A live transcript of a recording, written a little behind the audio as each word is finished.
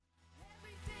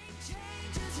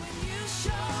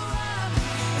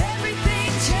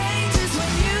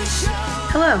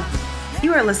Hello,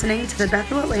 you are listening to the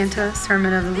Bethel Atlanta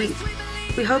Sermon of the Week.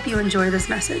 We hope you enjoy this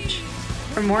message.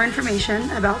 For more information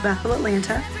about Bethel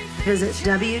Atlanta, visit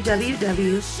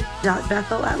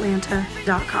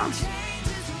www.bethelatlanta.com.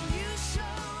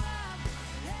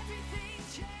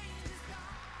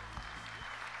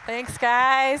 Thanks,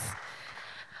 guys.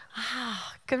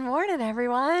 Good morning,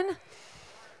 everyone.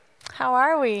 How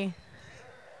are we?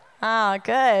 Oh,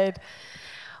 good.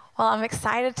 Well, I'm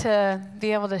excited to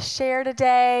be able to share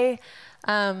today.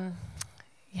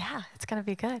 It's going to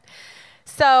be good.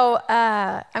 So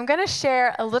I'm going to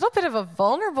share a little bit of a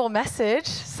vulnerable message.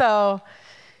 So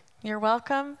you're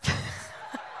welcome.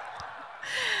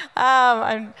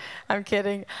 I'm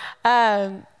kidding.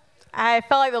 I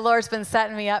felt like the Lord's been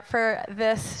setting me up for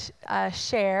this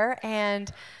share,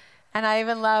 and I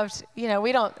even loved,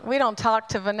 we don't talk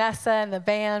to Vanessa and the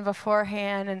band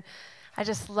beforehand, and I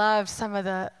just loved some of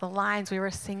the lines we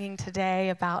were singing today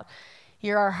about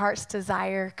 "You're our heart's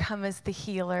desire, come as the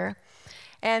healer."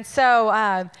 And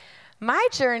so my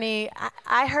journey,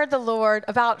 I heard the Lord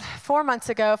about 5 months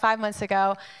ago.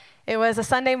 It was a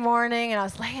Sunday morning, and I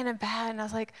was laying in bed, and I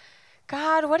was like,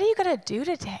 God, what are you going to do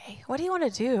today? What do you want to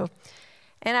do?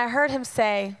 And I heard him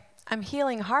say, I'm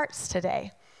healing hearts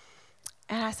today.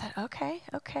 And I said, okay.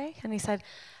 And he said,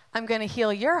 I'm going to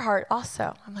heal your heart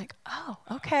also. I'm like, oh,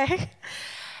 okay.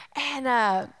 And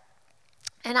I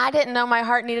didn't know my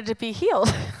heart needed to be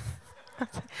healed.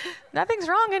 Nothing's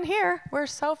wrong in here. We're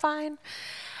so fine.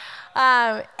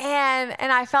 And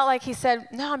I felt like he said,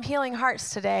 no, I'm healing hearts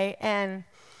today. And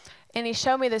he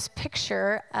showed me this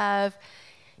picture of,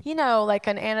 like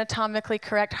an anatomically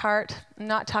correct heart. I'm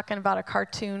not talking about a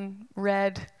cartoon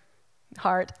red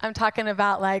heart. I'm talking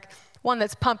about like one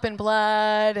that's pumping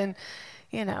blood and,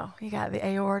 you got the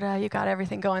aorta, you got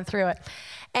everything going through it.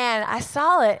 And I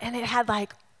saw it, and it had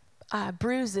like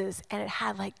bruises, and it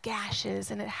had like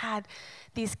gashes, and it had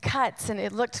these cuts, and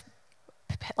it looked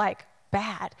like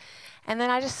bad. And then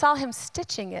I just saw him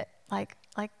stitching it, like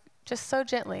just so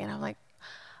gently. And I'm like,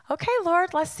 okay,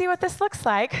 Lord, let's see what this looks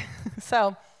like.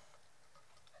 So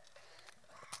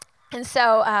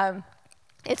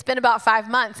it's been about 5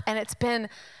 months, and it's been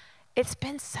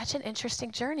such an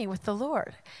interesting journey with the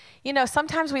Lord.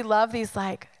 Sometimes we love these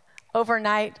like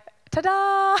overnight,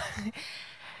 ta-da!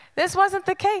 This wasn't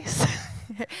the case.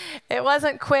 It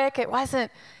wasn't quick. It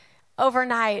wasn't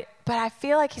overnight, but I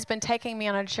feel like he's been taking me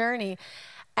on a journey,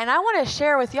 and I want to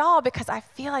share with y'all because I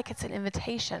feel like it's an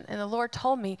invitation, and the Lord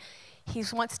told me he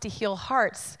wants to heal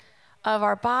hearts of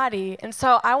our body. And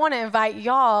so I want to invite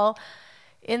y'all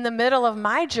in the middle of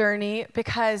my journey,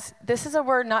 because this is a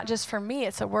word not just for me,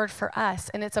 it's a word for us,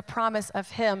 and it's a promise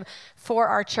of him for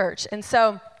our church. And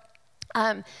so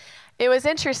it was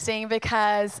interesting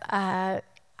because I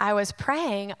was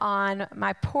praying on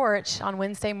my porch on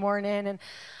Wednesday morning, and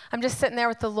I'm just sitting there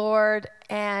with the Lord,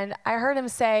 and I heard him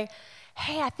say,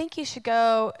 hey, I think you should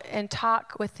go and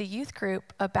talk with the youth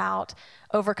group about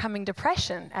overcoming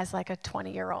depression as like a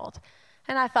 20-year-old.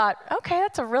 And I thought, okay,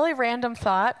 that's a really random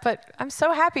thought, but I'm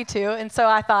so happy to. And so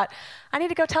I thought, I need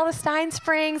to go tell the Stein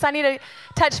Springs. I need to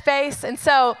touch base. And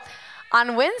so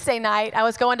on Wednesday night, I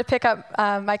was going to pick up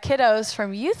my kiddos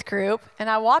from youth group,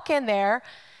 and I walk in there,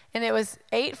 and it was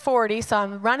 8:40, so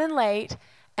I'm running late,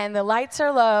 and the lights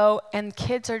are low, and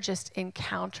kids are just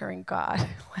encountering God.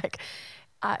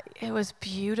 It was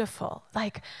beautiful.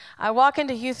 Like, I walk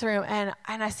into youth room, and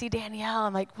I see Danielle.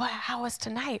 I'm like, what? How was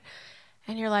tonight?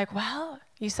 And you're like, well,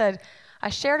 you said, I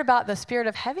shared about the spirit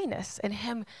of heaviness and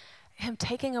him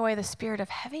taking away the spirit of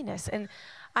heaviness. And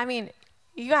I mean,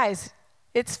 you guys,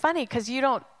 it's funny because you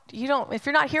don't, if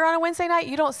you're not here on a Wednesday night,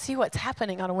 you don't see what's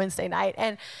happening on a Wednesday night.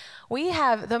 And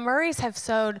the Murrays have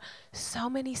sowed so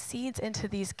many seeds into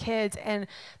these kids, and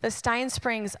the Stein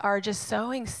Springs are just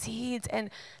sowing seeds, and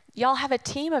y'all have a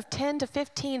team of 10 to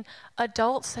 15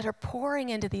 adults that are pouring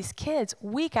into these kids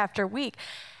week after week.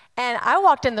 And I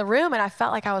walked in the room, and I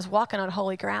felt like I was walking on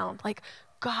holy ground. Like,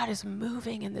 God is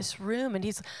moving in this room, and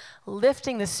he's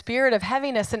lifting the spirit of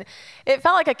heaviness. And it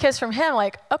felt like a kiss from him,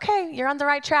 like, okay, you're on the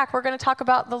right track. We're going to talk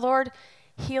about the Lord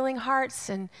healing hearts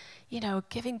and,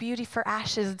 giving beauty for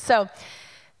ashes. And so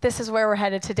this is where we're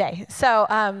headed today. So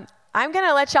I'm going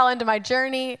to let y'all into my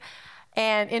journey.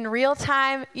 And in real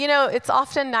time, it's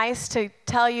often nice to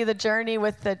tell you the journey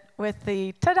with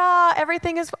the ta-da,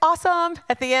 everything is awesome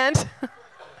at the end.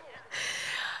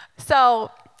 So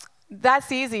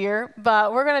that's easier,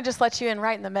 but we're going to just let you in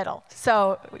right in the middle.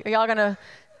 So y'all going to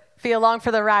be along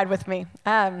for the ride with me.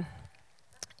 So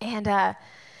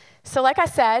like I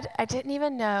said, I didn't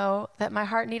even know that my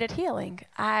heart needed healing.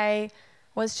 I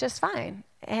was just fine.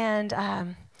 And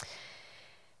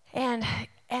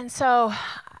so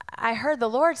I heard the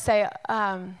Lord say,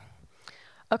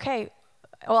 okay,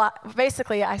 well,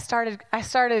 basically I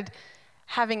started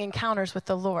having encounters with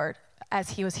the Lord as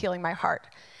he was healing my heart.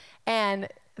 And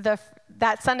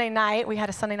that Sunday night, we had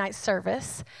a Sunday night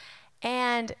service,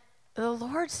 and the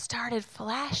Lord started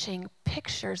flashing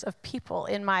pictures of people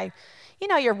in my,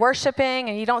 you're worshiping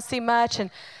and you don't see much.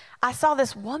 And I saw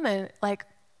this woman like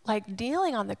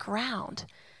kneeling on the ground.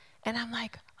 And I'm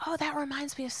like, oh, that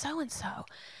reminds me of so-and-so.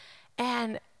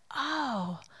 And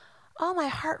oh, my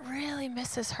heart really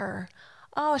misses her.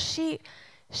 Oh, she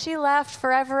left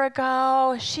forever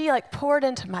ago. She poured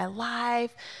into my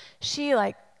life. She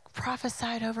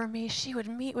prophesied over me. She would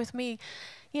meet with me,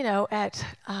 at,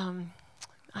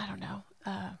 I don't know,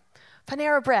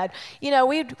 Panera Bread.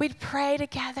 We'd pray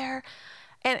together.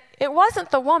 And it wasn't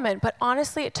the woman, but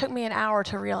honestly, it took me an hour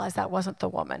to realize that wasn't the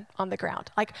woman on the ground.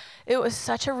 It was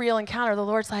such a real encounter. The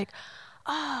Lord's like,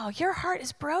 oh, your heart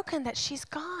is broken that she's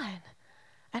gone.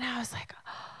 And I was like,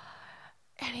 oh.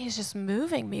 And he's just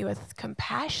moving me with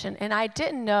compassion. And I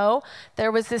didn't know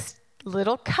there was this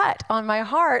little cut on my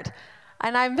heart,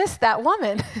 and I missed that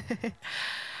woman.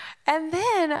 And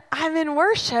then I'm in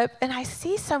worship, and I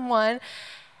see someone,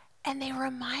 and they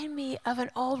remind me of an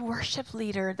old worship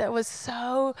leader that was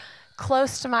so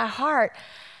close to my heart.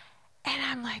 And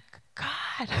I'm like,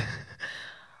 God,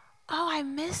 oh, I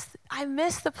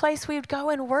miss the place we'd go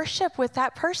and worship with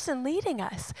that person leading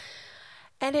us.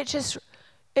 And it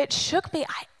shook me.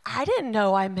 I didn't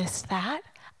know I missed that.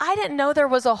 I didn't know there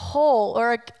was a hole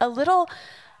or a little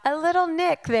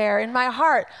nick there in my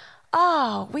heart.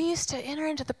 Oh, we used to enter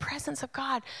into the presence of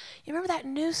God. You remember that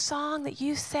new song that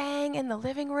you sang in the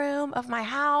living room of my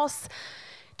house?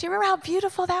 Do you remember how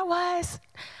beautiful that was?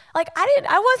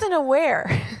 I wasn't aware.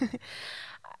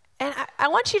 And I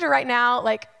want you to right now,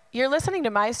 you're listening to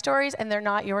my stories and they're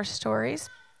not your stories.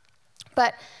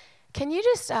 But can you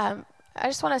just, I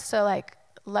just want us to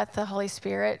let the Holy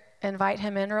Spirit invite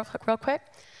him in real quick.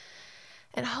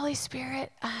 And Holy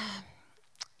Spirit,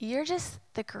 you're just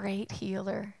the great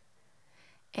healer.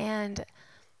 And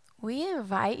we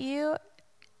invite you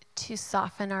to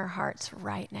soften our hearts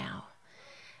right now.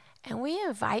 And we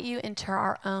invite you into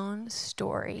our own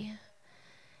story.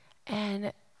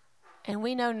 And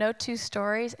we know no two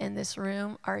stories in this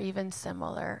room are even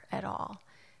similar at all.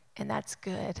 And that's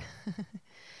good.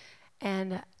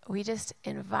 And we just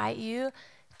invite you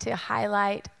to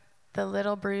highlight the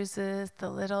little bruises, the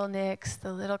little nicks,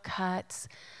 the little cuts,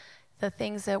 the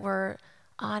things that were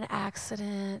on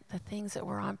accident, the things that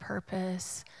were on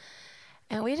purpose.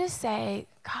 And we just say,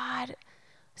 God,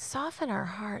 soften our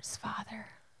hearts, Father.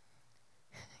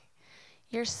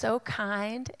 You're so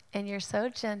kind and you're so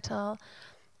gentle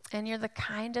and you're the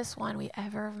kindest one we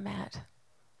ever have met.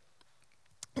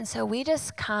 And so we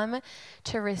just come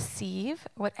to receive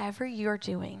whatever you're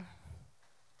doing.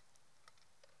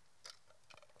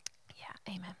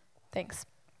 Yeah, amen. Thanks.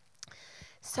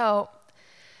 So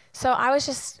I was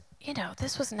just,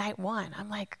 this was night one. I'm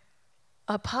like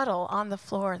a puddle on the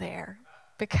floor there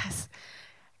because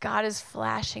God is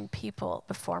flashing people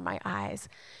before my eyes.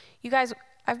 You guys,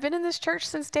 I've been in this church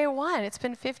since day one. It's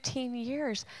been 15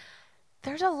 years.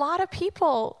 There's a lot of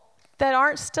people that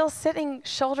aren't still sitting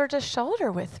shoulder to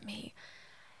shoulder with me.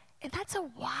 And that's a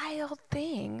wild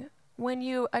thing when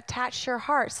you attach your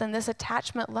hearts. And this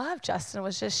attachment love Justin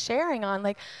was just sharing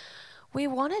on, we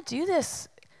want to do this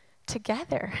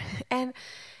together. And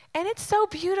it's so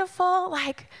beautiful,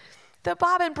 the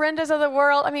Bob and Brendas of the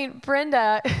world. I mean,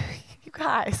 Brenda, you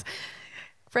guys,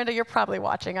 Brenda, you're probably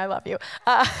watching. I love you.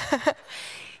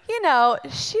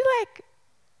 She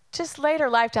just laid her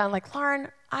life down Lauren,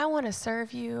 I want to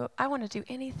serve you. I want to do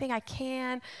anything I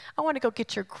can. I want to go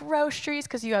get your groceries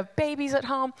because you have babies at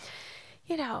home.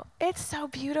 It's so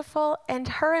beautiful. And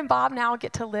her and Bob now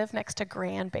get to live next to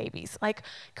grandbabies,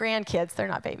 grandkids. They're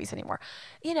not babies anymore.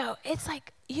 It's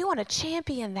you want to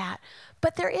champion that.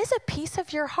 But there is a piece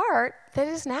of your heart that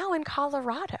is now in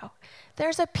Colorado.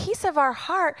 There's a piece of our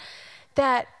heart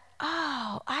that,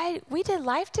 we did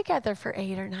life together for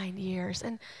 8 or 9 years.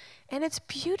 And it's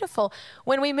beautiful.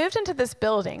 When we moved into this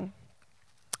building,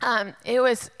 I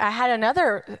had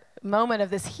another moment of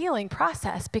this healing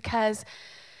process because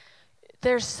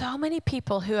there's so many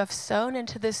people who have sown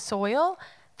into this soil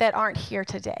that aren't here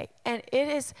today.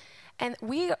 And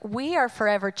we are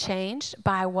forever changed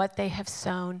by what they have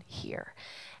sown here.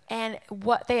 And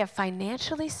what they have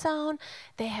financially sown,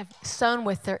 they have sown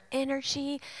with their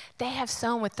energy, they have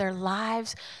sown with their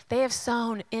lives, they have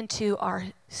sown into our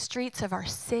streets of our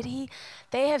city,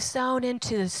 they have sown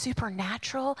into the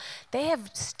supernatural, they have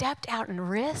stepped out in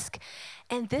risk.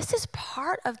 And this is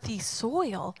part of the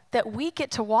soil that we get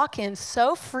to walk in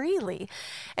so freely.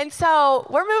 And so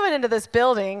we're moving into this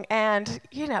building, and,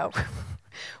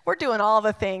 we're doing all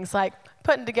the things, like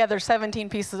putting together 17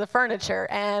 pieces of furniture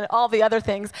and all the other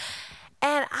things.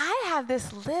 And I have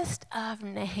this list of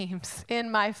names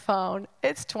in my phone.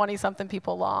 It's 20-something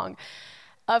people long,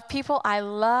 of people I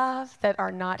love that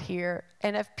are not here,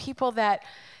 and of people that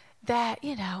I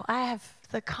have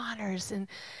the Connors and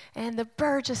the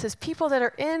Burgesses, people that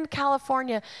are in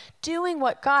California doing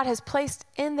what God has placed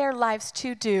in their lives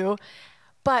to do,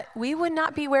 but we would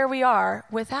not be where we are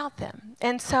without them.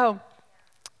 And so,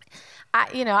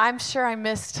 I'm sure I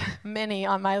missed many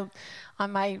on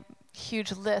my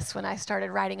huge list when I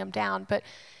started writing them down, but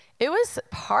it was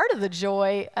part of the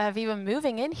joy of even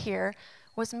moving in here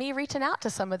was me reaching out to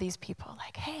some of these people,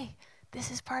 like, hey,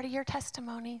 this is part of your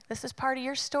testimony. This is part of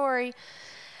your story.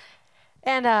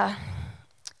 And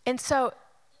so,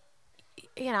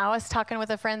 I was talking with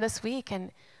a friend this week,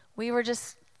 and we were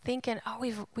just thinking,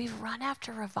 we've run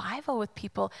after revival with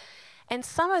people. And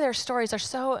some of their stories are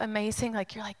so amazing.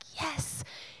 Like, you're like, yes,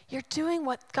 you're doing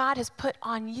what God has put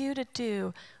on you to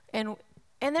do. And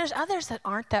there's others that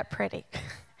aren't that pretty.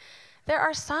 There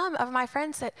are some of my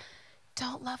friends that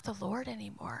don't love the Lord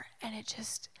anymore. And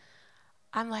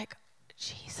I'm like,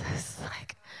 Jesus,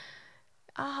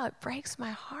 it breaks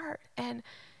my heart. And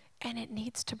it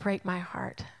needs to break my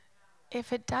heart.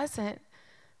 If it doesn't,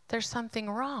 there's something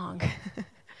wrong.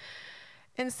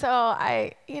 And so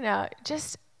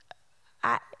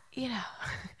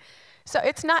so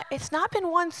it's not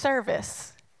been one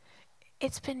service.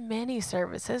 It's been many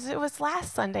services. It was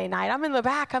last Sunday night. I'm in the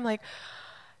back. I'm like,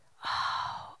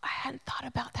 I hadn't thought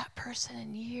about that person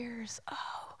in years.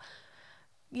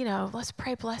 Let's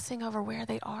pray blessing over where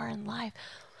they are in life.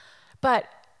 But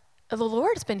the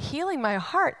Lord's been healing my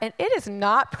heart, and it is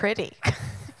not pretty.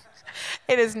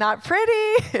 It is not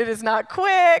pretty. It is not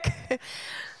quick.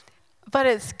 But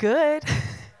it's good.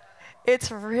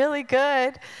 It's really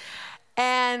good.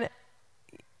 And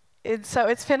so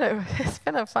it's been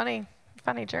a funny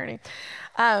journey.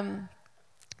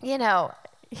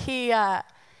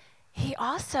 He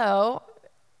also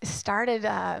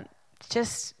started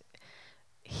just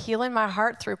healing my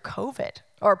heart through COVID,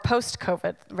 or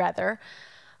post-COVID rather.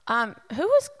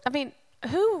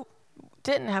 Who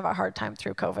didn't have a hard time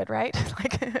through COVID, right?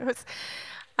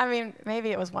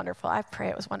 Maybe it was wonderful. I pray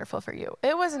it was wonderful for you.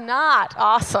 It was not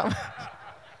awesome.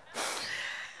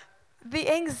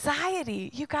 The anxiety,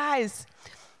 you guys,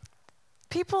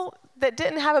 people that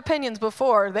didn't have opinions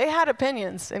before, they had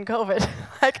opinions in COVID.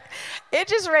 It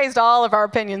just raised all of our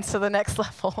opinions to the next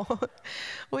level.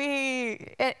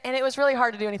 And it was really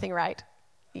hard to do anything right.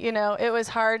 It was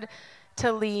hard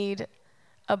to lead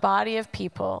a body of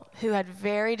people who had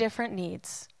very different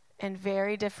needs and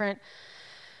very different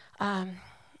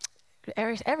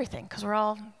everything, because we're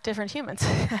all different humans.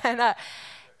 And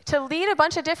to lead a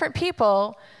bunch of different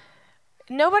people,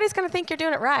 nobody's going to think you're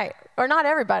doing it right, or not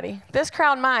everybody. This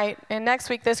crowd might, and next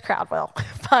week this crowd will.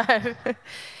 But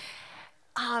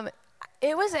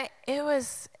it was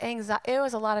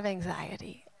a lot of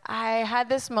anxiety. I had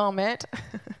this moment,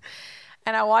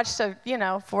 and I watched a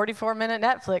 44-minute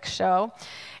Netflix show,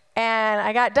 and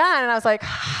I got done, and I was like,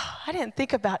 I didn't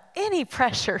think about any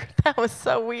pressure. That was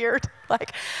so weird.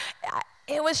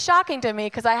 It was shocking to me,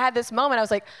 because I had this moment. I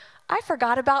was like, I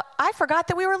forgot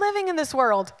that we were living in this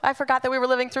world. I forgot that we were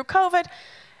living through COVID.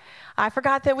 I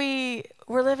forgot that we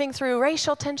were living through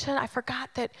racial tension. I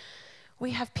forgot that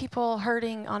we have people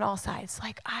hurting on all sides.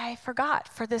 I forgot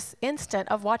for this instant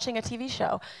of watching a TV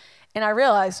show. And I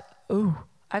realized,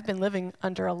 I've been living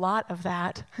under a lot of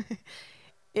that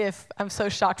if I'm so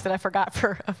shocked that I forgot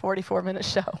for a 44-minute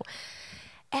show.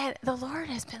 And the Lord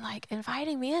has been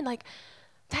inviting me in,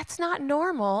 that's not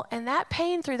normal. And that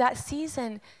pain through that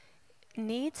season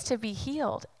needs to be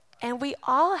healed. And we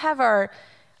all have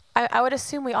I would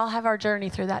assume we all have our journey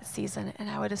through that season, and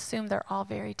I would assume they're all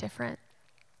very different.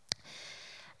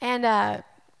 And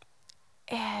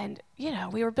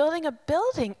we were building a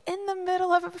building in the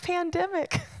middle of a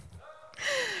pandemic.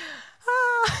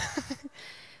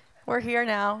 We're here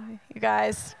now, you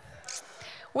guys.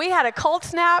 We had a cold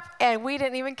snap, and we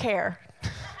didn't even care.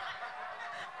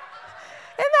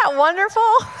 Isn't that wonderful?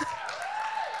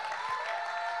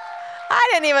 I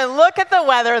didn't even look at the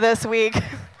weather this week.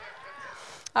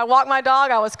 I walked my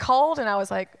dog. I was cold, and I was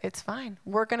like, it's fine.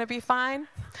 We're going to be fine.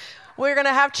 We're going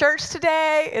to have church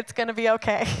today. It's going to be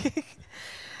okay.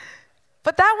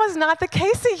 But that was not the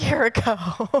case a year ago.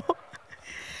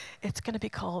 It's going to be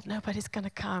cold. Nobody's going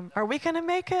to come. Are we going to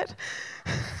make it?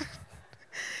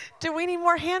 Do we need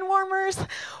more hand warmers?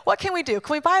 What can we do?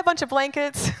 Can we buy a bunch of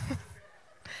blankets?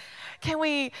 Can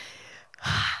we,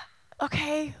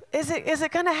 okay, is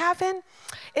it going to happen?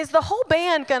 Is the whole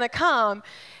band going to come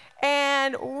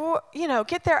and,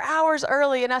 get there hours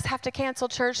early and us have to cancel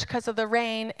church because of the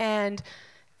rain and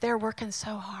they're working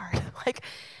so hard? Like,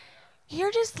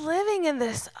 you're just living in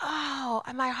this,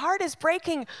 my heart is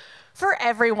breaking for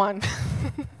everyone.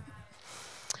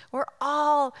 We're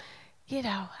all,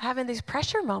 having these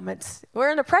pressure moments.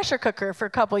 We're in a pressure cooker for a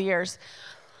couple years.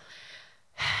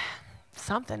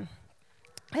 Something.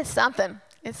 It's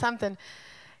something.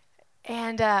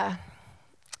 And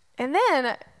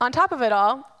then on top of it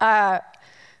all,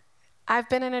 I've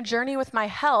been in a journey with my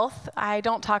health. I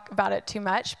don't talk about it too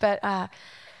much, but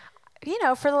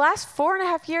for the last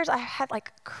 4.5 years, I had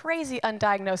like crazy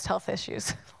undiagnosed health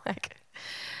issues. Like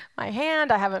my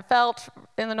hand, I haven't felt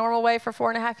in the normal way for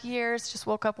 4.5 years. Just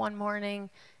woke up one morning,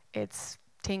 it's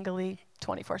tingly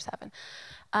 24/7.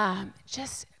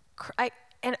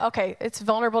 It's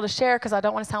vulnerable to share because I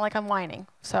don't want to sound like I'm whining.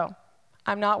 So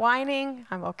I'm not whining,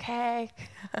 I'm okay.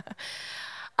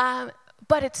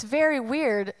 But it's very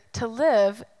weird to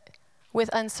live with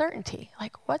uncertainty.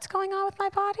 Like, what's going on with my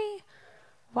body?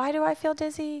 Why do I feel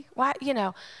dizzy? Why,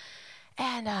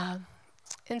 And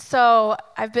so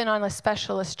I've been on a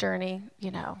specialist journey,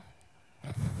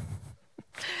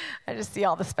 I just see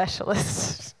all the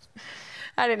specialists.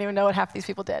 I didn't even know what half these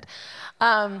people did.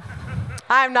 I'm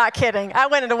not kidding. I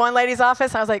went into one lady's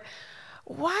office, and I was like,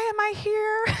 why am I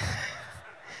here?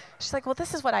 She's like, well,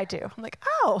 this is what I do. I'm like,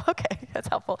 oh, okay, that's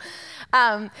helpful.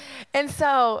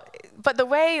 But the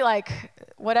way,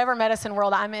 whatever medicine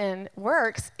world I'm in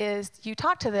works is you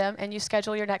talk to them and you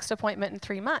schedule your next appointment in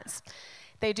 3 months.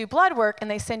 They do blood work and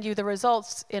they send you the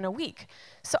results in a week.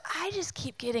 So I just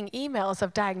keep getting emails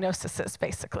of diagnoses,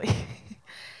 basically.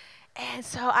 And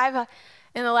so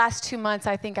in the last 2 months,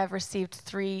 I think I've received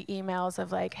 3 emails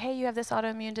of like, hey, you have this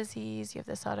autoimmune disease, you have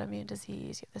this autoimmune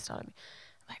disease, you have this autoimmune.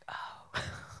 I'm like, oh.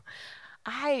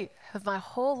 I have my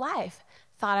whole life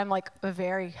thought I'm like a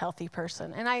very healthy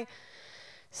person. And I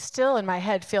still in my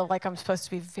head feel like I'm supposed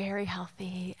to be very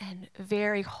healthy and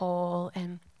very whole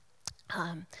and,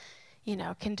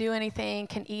 can do anything,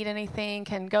 can eat anything,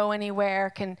 can go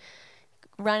anywhere, can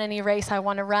run any race I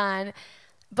want to run.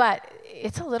 But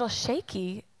it's a little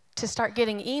shaky to start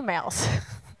getting emails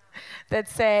that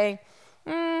say,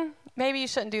 maybe you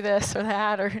shouldn't do this or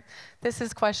that, or this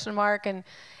is question mark. And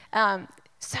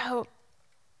so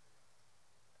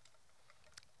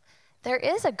there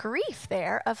is a grief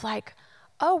there of like,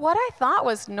 oh, what I thought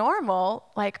was normal,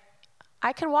 like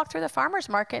I can walk through the farmer's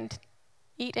market and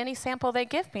eat any sample they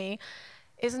give me,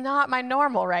 is not my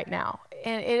normal right now.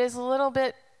 And it is a little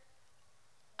bit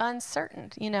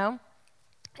uncertain,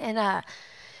 And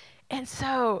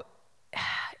so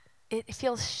it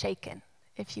feels shaken,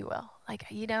 if you will. Like,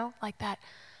 like that,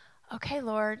 okay,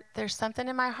 Lord, there's something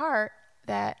in my heart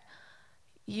that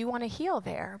you want to heal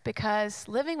there, because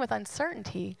living with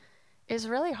uncertainty is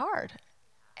really hard.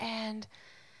 And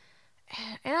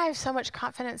I have so much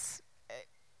confidence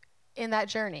in that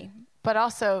journey, but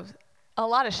also a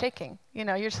lot of shaking.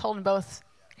 You're just holding both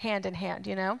hand in hand,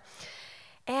 And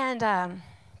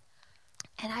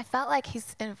I felt like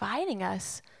he's inviting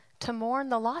us to mourn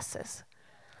the losses.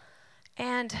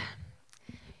 And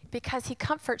because he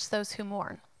comforts those who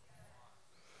mourn.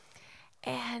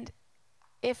 And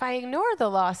if I ignore the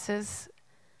losses,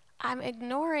 I'm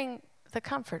ignoring the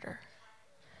comforter.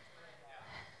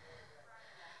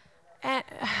 And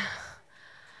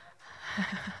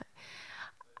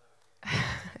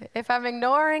if I'm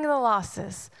ignoring the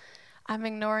losses, I'm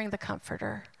ignoring the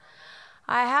comforter.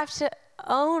 I have to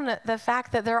own the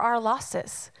fact that there are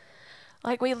losses.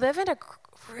 Like, we live in a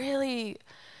really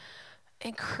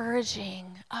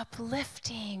encouraging,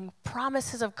 uplifting,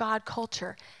 promises of God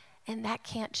culture, and that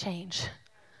can't change.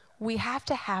 We have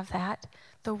to have that.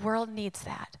 The world needs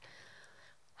that.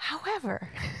 However,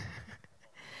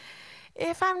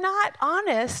 if I'm not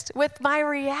honest with my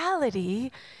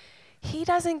reality, he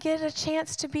doesn't get a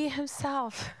chance to be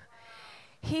himself.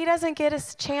 He doesn't get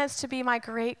a chance to be my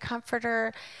great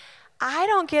comforter. I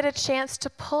don't get a chance to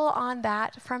pull on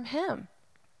that from him.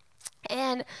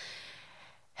 And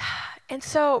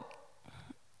so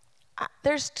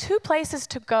there's 2 places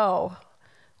to go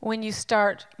when you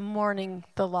start mourning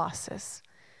the losses.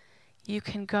 You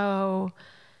can go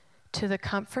to the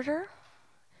comforter,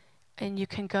 and you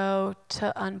can go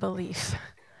to unbelief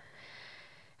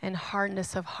and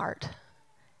hardness of heart.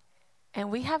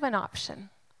 And we have an option,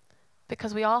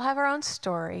 because we all have our own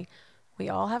story, we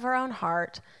all have our own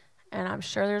heart, and I'm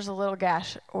sure there's a little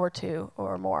gash or 2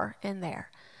 or more in there.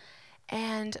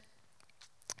 And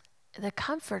the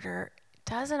comforter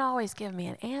doesn't always give me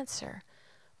an answer,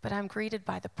 but I'm greeted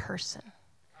by the person.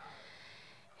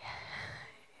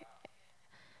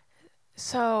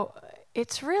 So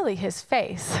it's really his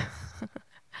face.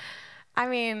 I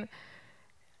mean,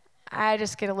 I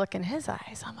just get a look in his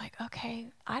eyes. I'm like, okay,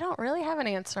 I don't really have an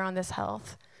answer on this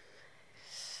health.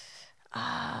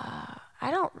 I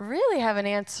don't really have an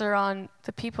answer on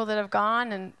the people that have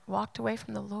gone and walked away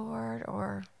from the Lord,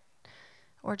 or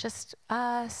just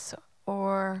us,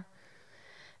 or,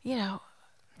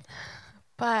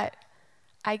 but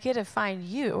I get to find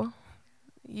you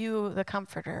the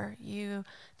comforter, you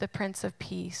the Prince of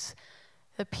Peace,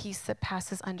 the peace that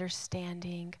passes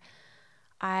understanding.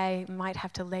 I might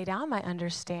have to lay down my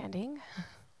understanding,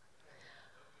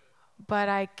 but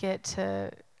I get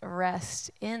to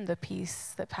rest in the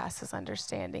peace that passes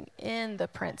understanding, in the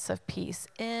Prince of Peace,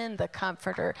 in the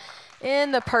Comforter,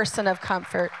 in the person of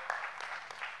comfort.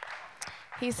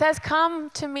 He says,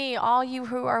 "Come to me, all you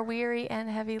who are weary and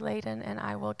heavy laden, and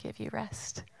I will give you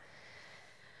rest."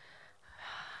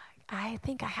 I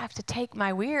think I have to take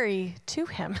my weary to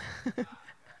him.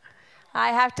 I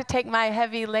have to take my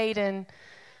heavy laden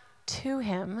to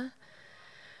him.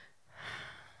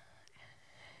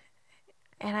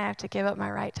 And I have to give up my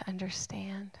right to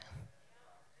understand.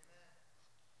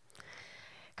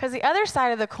 Because the other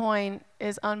side of the coin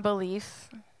is unbelief.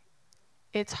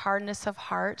 It's hardness of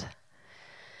heart.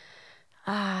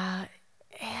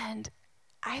 And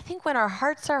I think when our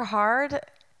hearts are hard,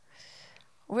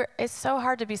 it's so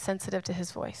hard to be sensitive to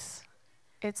his voice.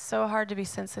 It's so hard to be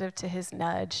sensitive to his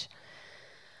nudge.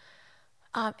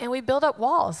 And we build up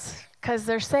walls because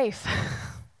they're safe.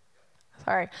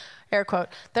 Sorry, air quote.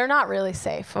 They're not really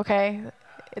safe, okay?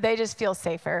 They just feel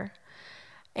safer.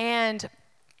 And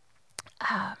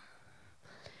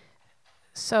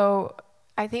so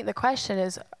I think the question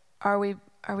is, are we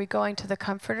going to the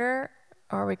Comforter,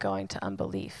 or are we going to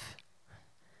unbelief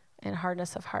and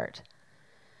hardness of heart?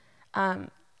 I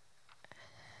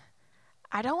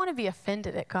don't want to be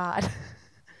offended at God.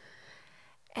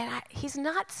 And he's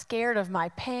not scared of my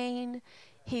pain.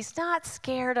 He's not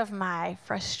scared of my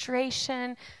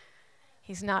frustration.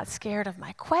 He's not scared of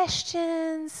my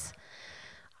questions.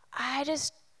 I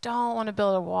just don't want to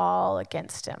build a wall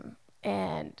against him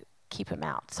and keep him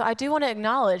out. So I do want to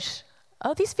acknowledge,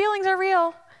 these feelings are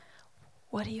real.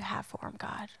 What do you have for him,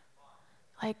 God?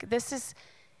 Like, this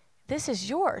is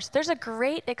yours. There's a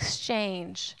great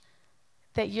exchange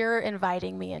that you're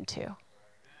inviting me into.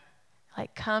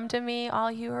 Like, come to me,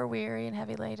 all you who are weary and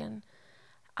heavy laden.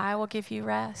 I will give you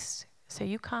rest. So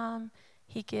you come,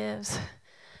 he gives.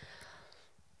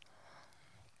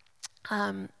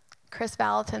 Chris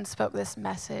Valentin spoke this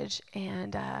message,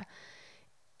 and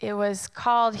it was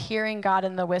called Hearing God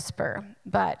in the Whisper,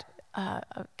 but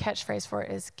a catchphrase for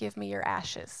it is, give me your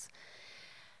ashes.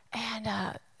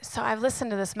 And so I've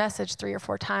listened to this message 3 or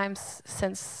 4 times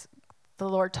since the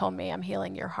Lord told me, I'm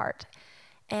healing your heart.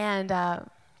 And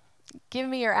give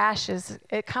me your ashes,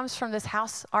 it comes from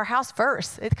our house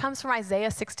verse. It comes from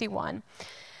Isaiah 61.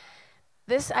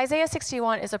 This Isaiah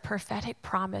 61 is a prophetic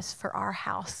promise for our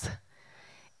house.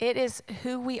 It is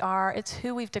who we are. It's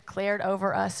who we've declared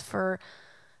over us for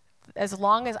as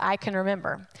long as I can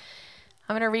remember.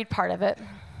 I'm going to read part of it.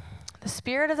 The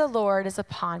Spirit of the Lord is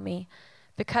upon me,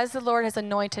 because the Lord has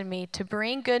anointed me to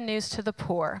bring good news to the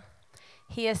poor.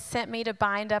 He has sent me to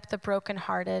bind up the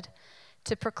brokenhearted,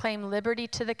 to proclaim liberty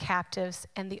to the captives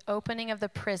and the opening of the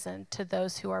prison to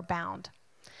those who are bound,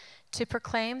 to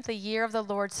proclaim the year of the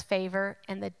Lord's favor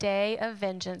and the day of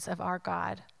vengeance of our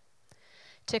God,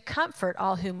 to comfort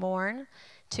all who mourn,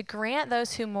 to grant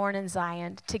those who mourn in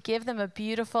Zion, to give them a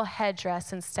beautiful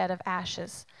headdress instead of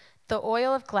ashes, the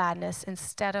oil of gladness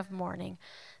instead of mourning,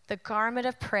 the garment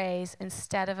of praise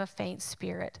instead of a faint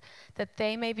spirit, that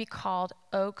they may be called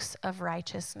oaks of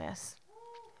righteousness,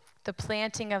 the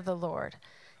planting of the Lord,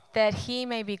 that he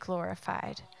may be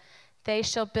glorified. They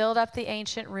shall build up the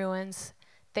ancient ruins.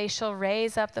 They shall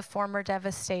raise up the former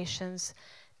devastations.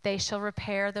 They shall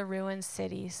repair the ruined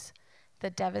cities, the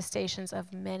devastations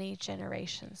of many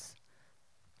generations.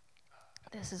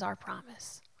 This is our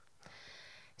promise.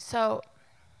 So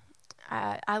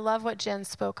I love what Jen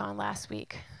spoke on last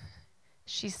week.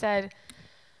 She said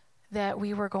that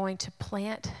we were going to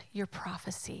plant your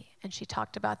prophecy, and she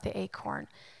talked about the acorn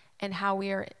and how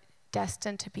we are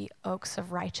destined to be oaks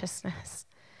of righteousness,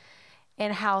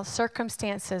 and how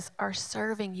circumstances are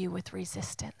serving you with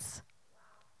resistance.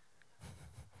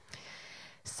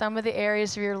 Some of the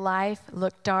areas of your life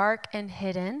look dark and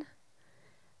hidden,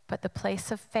 but the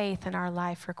place of faith in our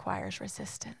life requires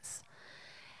resistance.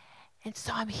 And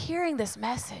so I'm hearing this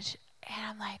message, and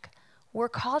I'm like, we're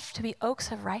called to be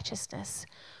oaks of righteousness.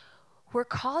 We're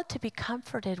called to be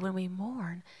comforted when we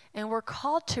mourn, and we're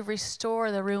called to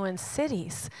restore the ruined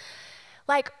cities.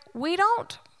 Like, we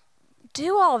don't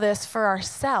do all this for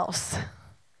ourselves.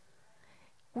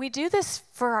 We do this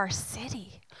for our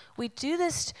city. We do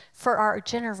this for our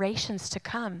generations to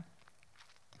come.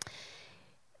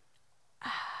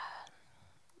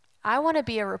 I want to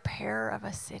be a repairer of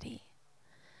a city.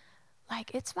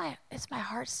 Like, it's my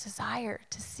heart's desire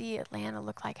to see Atlanta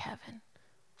look like heaven.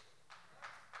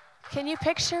 Can you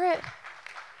picture it?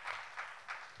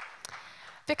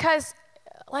 Because,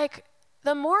 like,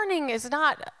 the mourning is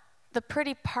not the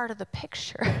pretty part of the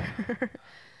picture.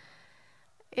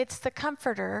 It's the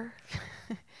comforter.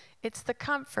 It's the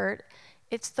comfort.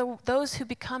 It's those who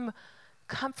become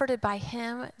comforted by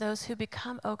him, those who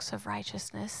become oaks of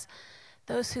righteousness,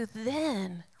 those who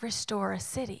then restore a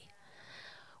city.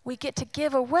 We get to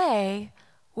give away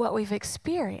what we've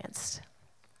experienced.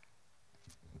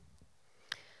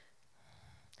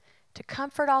 To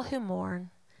comfort all who mourn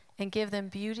and give them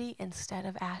beauty instead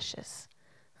of ashes.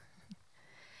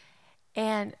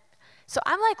 And so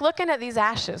I'm like looking at these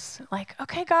ashes, like,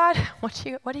 okay, God, what are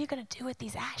you going to do with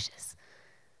these ashes?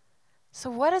 So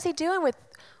what is he doing with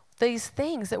these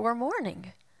things that we're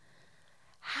mourning?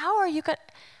 How are you going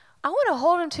to... I want to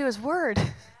hold him to his word.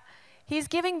 He's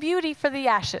giving beauty for the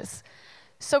ashes.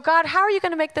 So God, how are you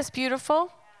going to make this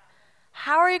beautiful?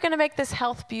 How are you going to make this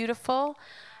health beautiful?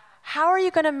 How are you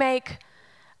going to make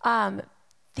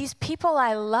these people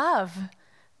I love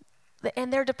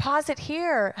and their deposit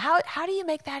here, how do you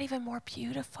make that even more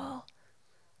beautiful?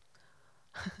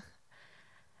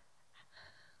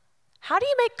 How do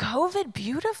you make COVID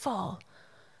beautiful?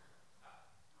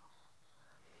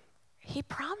 He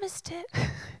promised it.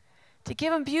 To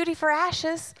give him beauty for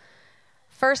ashes.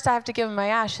 First, I have to give him my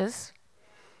ashes.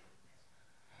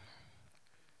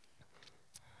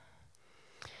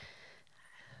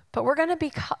 But we're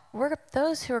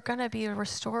those who are going to be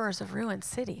restorers of ruined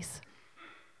cities.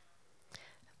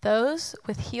 Those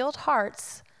with healed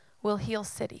hearts will heal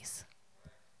cities.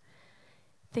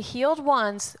 The healed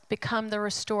ones become the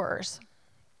restorers.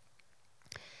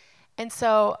 And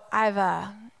so I've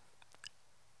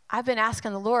been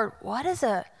asking the Lord, what does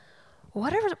a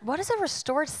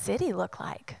restored city look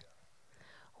like?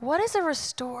 What does a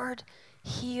restored,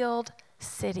 healed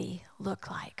city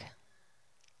look like?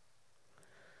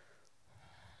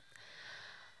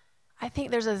 I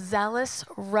think there's a zealous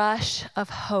rush of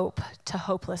hope to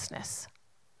hopelessness.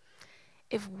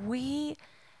 If we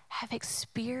have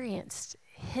experienced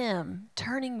him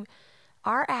turning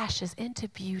our ashes into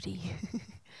beauty,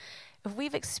 if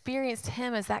we've experienced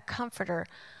him as that comforter,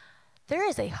 there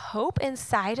is a hope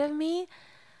inside of me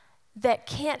that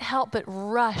can't help but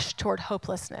rush toward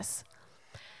hopelessness.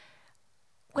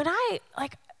 When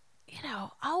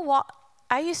I'll walk,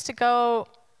 I used to go,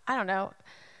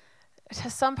 to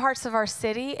some parts of our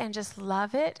city and just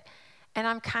love it. And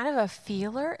I'm kind of a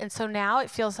feeler. And so now it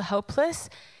feels hopeless.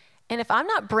 And if I'm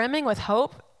not brimming with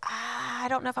hope, I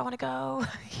don't know if I want to go,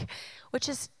 which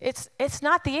is, it's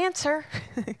not the answer.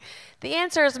 The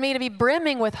answer is me to be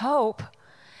brimming with hope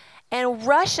and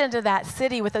rush into that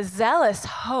city with a zealous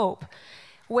hope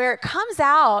where it comes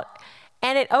out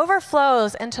and it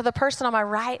overflows into the person on my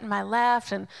right and my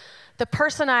left and the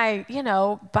person I,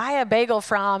 buy a bagel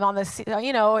from on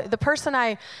the, the person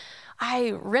I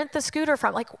rent the scooter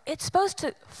from. Like, it's supposed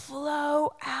to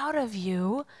flow out of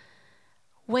you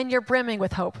when you're brimming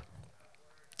with hope.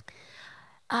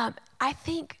 I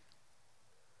think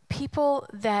people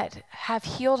that have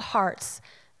healed hearts,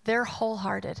 they're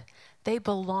wholehearted. They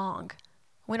belong.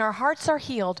 When our hearts are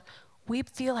healed, we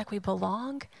feel like we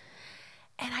belong.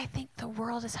 And I think the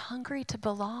world is hungry to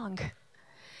belong.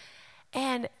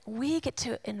 And we get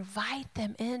to invite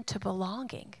them into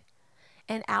belonging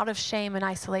and out of shame and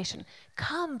isolation.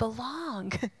 Come,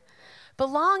 belong.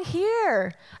 Belong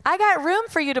here. I got room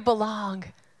for you to belong.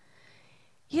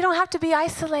 You don't have to be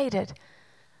isolated.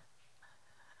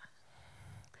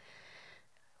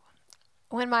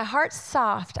 When my heart's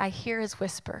soft, I hear his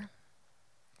whisper.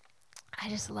 I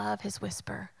just love his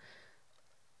whisper.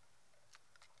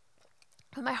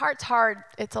 When my heart's hard,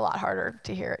 it's a lot harder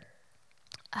to hear it.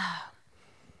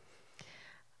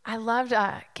 I loved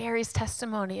Gary's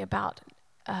testimony about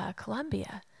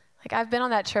Colombia. Like, I've been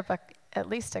on that trip at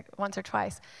least once or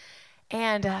twice.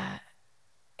 And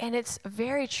it's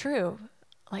very true.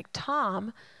 Like,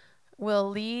 Tom will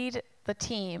lead the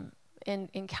team in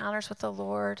encounters with the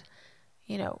Lord,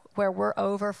 where we're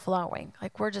overflowing.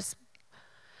 Like, we're just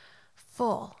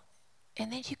full.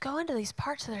 And then you go into these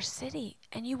parts of their city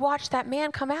and you watch that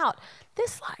man come out.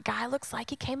 This guy looks like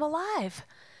he came alive.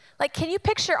 Like, can you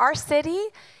picture our city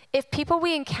if people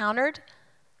we encountered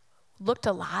looked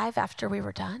alive after we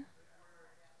were done?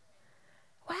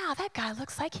 Wow, that guy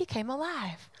looks like he came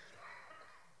alive.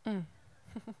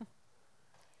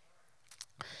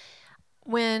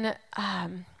 When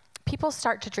people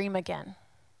start to dream again,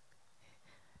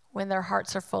 when their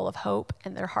hearts are full of hope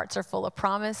and their hearts are full of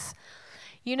promise,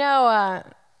 you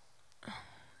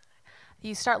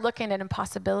start looking at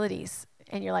impossibilities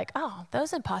and you're like, oh,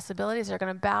 those impossibilities are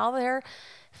going to bow their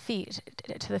feet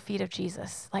to the feet of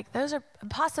Jesus. Like those are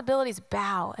impossibilities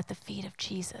bow at the feet of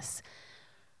Jesus.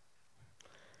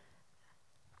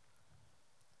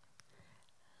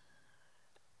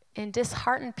 And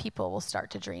disheartened people will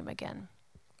start to dream again.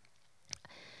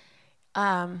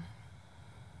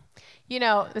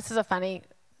 This is a funny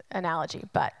analogy,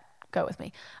 but go with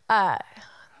me.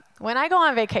 When I go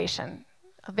on vacation,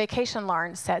 a vacation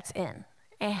alarm sets in.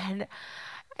 And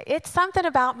it's something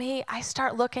about me. I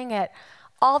start looking at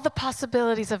all the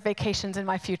possibilities of vacations in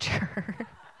my future.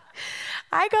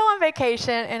 I go on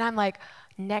vacation and I'm like,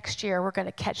 next year we're going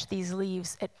to catch these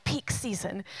leaves at peak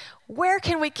season. Where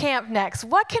can we camp next?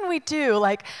 What can we do?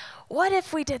 Like, what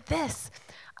if we did this?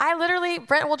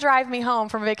 Brent will drive me home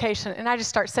from vacation and I just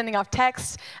start sending off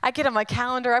texts. I get on my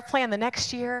calendar, I plan the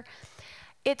next year.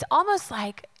 It's almost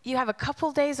like you have a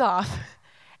couple days off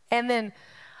and then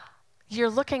you're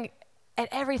looking at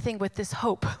everything with this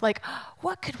hope. Like,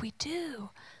 what could we do?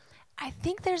 I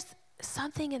think there's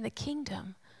something in the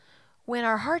kingdom. When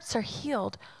our hearts are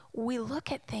healed, we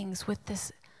look at things with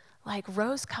this like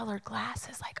rose-colored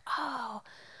glasses, like, oh,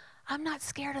 I'm not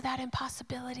scared of that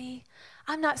impossibility.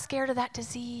 I'm not scared of that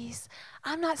disease.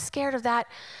 I'm not scared of that.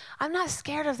 I'm not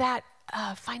scared of that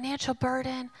financial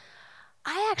burden.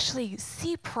 I actually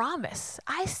see promise.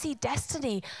 I see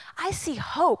destiny. I see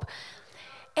hope.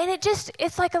 And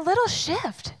it's like a little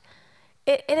shift.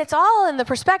 And it's all in the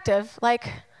perspective. Like,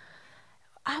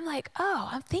 I'm like, oh,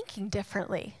 I'm thinking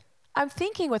differently. I'm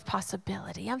thinking with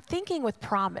possibility. I'm thinking with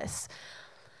promise.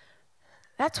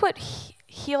 That's what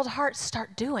healed hearts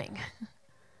start doing.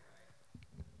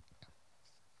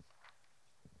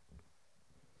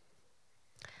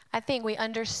 I think we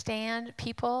understand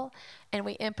people and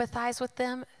we empathize with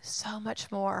them so much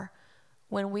more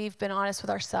when we've been honest with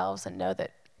ourselves and know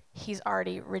that He's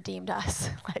already redeemed us.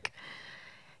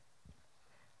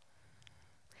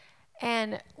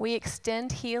 And we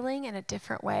extend healing in a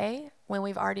different way when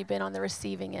we've already been on the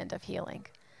receiving end of healing.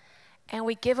 And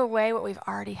we give away what we've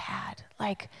already had.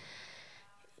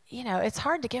 It's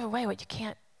hard to give away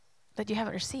that you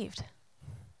haven't received.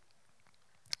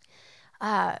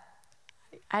 I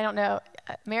don't know,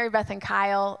 Mary Beth and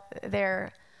Kyle,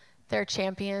 they're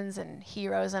champions and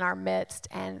heroes in our midst,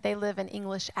 and they live in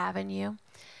English Avenue.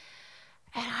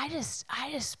 And I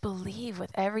just believe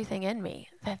with everything in me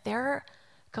that they're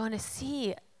going to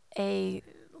see a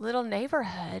little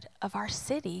neighborhood of our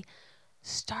city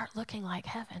start looking like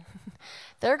heaven.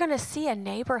 They're going to see a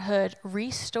neighborhood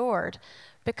restored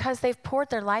because they've poured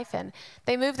their life in.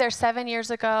 They moved there 7 years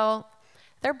ago.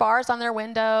 There are bars on their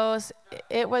windows.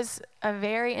 It was a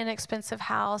very inexpensive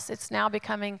house. It's now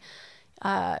becoming,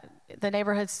 the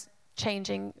neighborhood's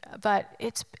changing, but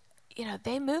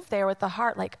they moved there with the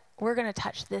heart like, we're going to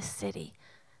touch this city.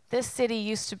 This city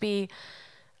used to be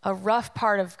a rough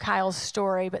part of Kyle's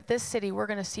story, but this city we're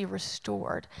going to see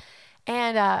restored.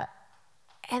 And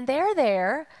they're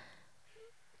there,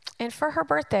 and for her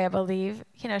birthday, I believe,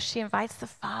 she invites the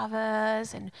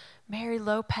Favas and Mary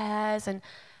Lopez and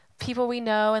people we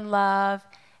know and love,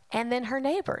 and then her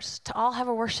neighbors to all have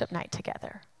a worship night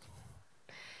together.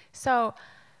 So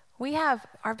we have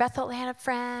our Bethel Atlanta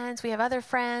friends, we have other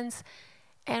friends,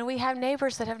 and we have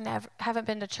neighbors that haven't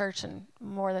been to church in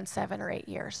more than 7 or 8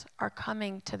 years are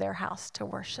coming to their house to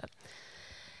worship.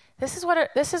 This is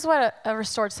what a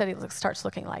restored city starts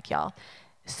looking like, y'all.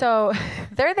 So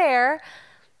they're there.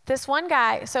 This one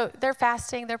guy, so they're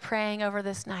fasting, they're praying over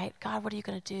this night. God, what are you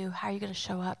going to do? How are you going to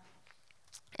show up?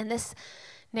 And this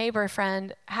neighbor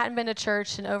friend hadn't been to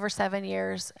church in over 7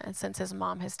 years and since his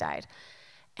mom has died.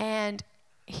 And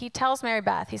he tells Mary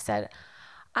Beth, he said,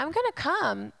 I'm going to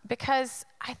come because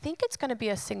I think it's going to be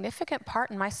a significant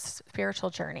part in my spiritual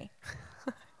journey.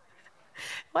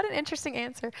 What an interesting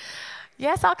answer.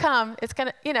 Yes, I'll come. It's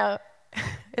going to,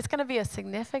 it's going to be a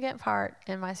significant part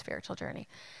in my spiritual journey.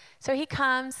 So he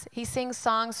comes, he sings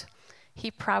songs he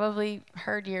probably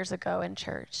heard years ago in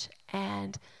church,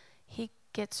 and he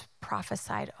gets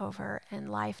prophesied over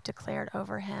and life declared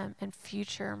over him and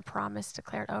future and promise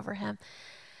declared over him.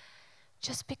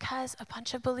 Just because a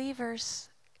bunch of believers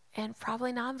and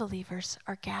probably non-believers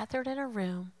are gathered in a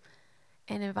room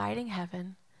and inviting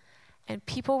heaven, and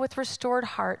people with restored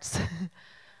hearts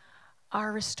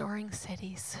are restoring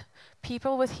cities.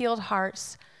 People with healed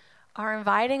hearts are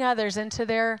inviting others into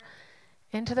their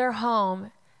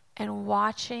home and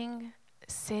watching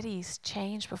cities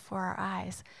change before our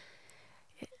eyes.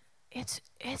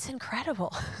 It's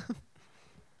incredible.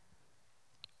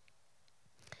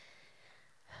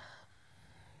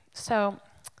 So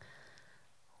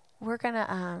we're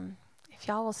gonna, if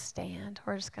y'all will stand,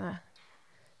 we're just gonna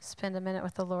spend a minute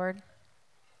with the Lord.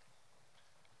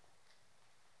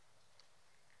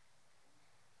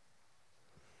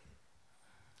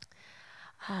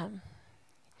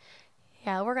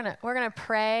 We're gonna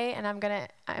pray, and I'm gonna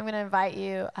invite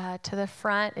you to the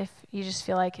front if you just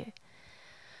feel like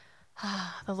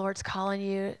the Lord's calling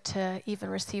you to even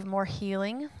receive more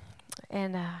healing.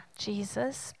 And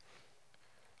Jesus,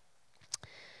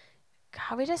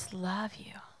 God, we just love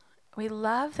you. We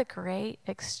love the great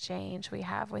exchange we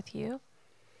have with you.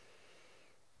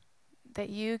 That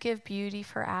you give beauty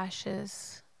for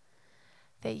ashes.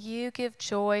 That you give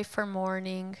joy for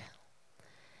mourning.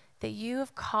 That you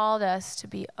have called us to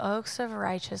be oaks of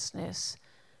righteousness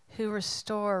who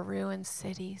restore ruined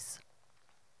cities.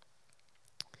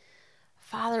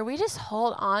 Father, we just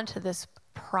hold on to this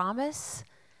promise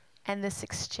and this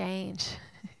exchange.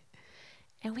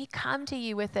 And we come to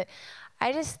you with it.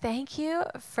 I just thank you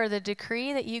for the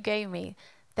decree that you gave me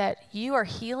that you are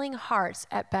healing hearts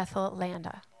at Bethel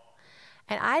Atlanta.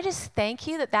 And I just thank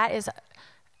you that is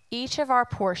each of our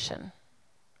portion.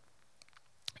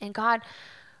 And God,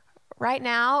 right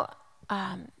now,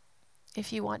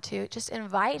 if you want to, just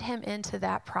invite him into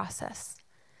that process.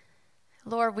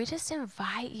 Lord, we just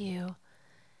invite you.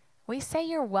 We say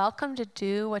you're welcome to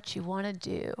do what you want to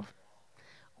do.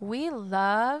 We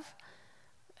love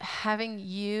having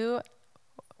you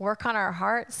work on our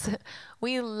hearts.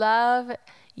 We love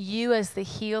you as the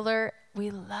healer.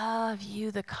 We love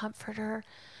you, the comforter.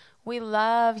 We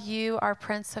love you, our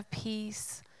Prince of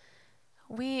Peace.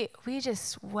 We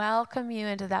just welcome you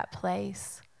into that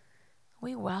place.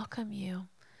 We welcome you.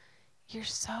 You're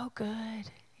so good.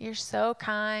 You're so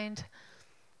kind.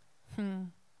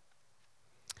 And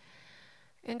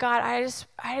God, I just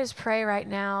pray right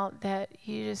now that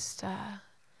you just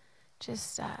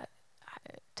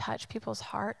touch people's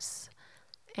hearts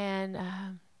and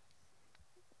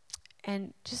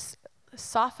just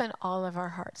soften all of our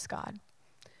hearts, God.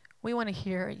 We want to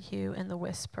hear you in the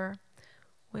whisper.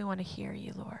 We want to hear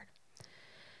you, Lord.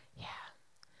 Yeah.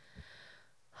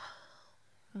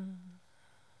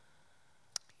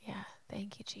 Yeah.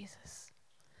 Thank you, Jesus.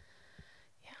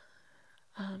 Yeah.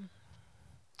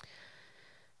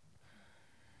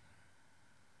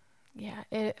 Yeah.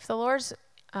 If the Lord's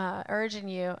urging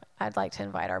you, I'd like to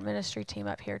invite our ministry team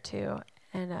up here too,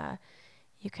 and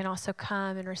you can also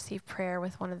come and receive prayer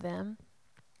with one of them.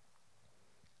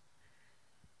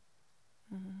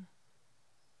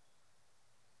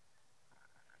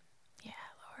 Yeah,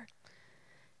 Lord.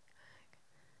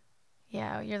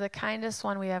 Yeah, you're the kindest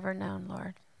one we've ever known,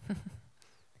 Lord.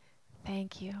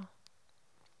 Thank you.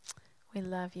 We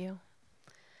love you.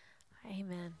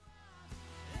 Amen.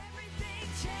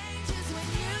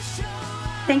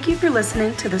 Thank you for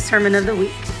listening to the Sermon of the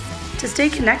Week. To stay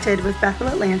connected with Bethel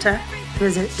Atlanta,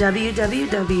 visit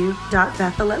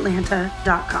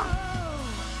www.bethelatlanta.com.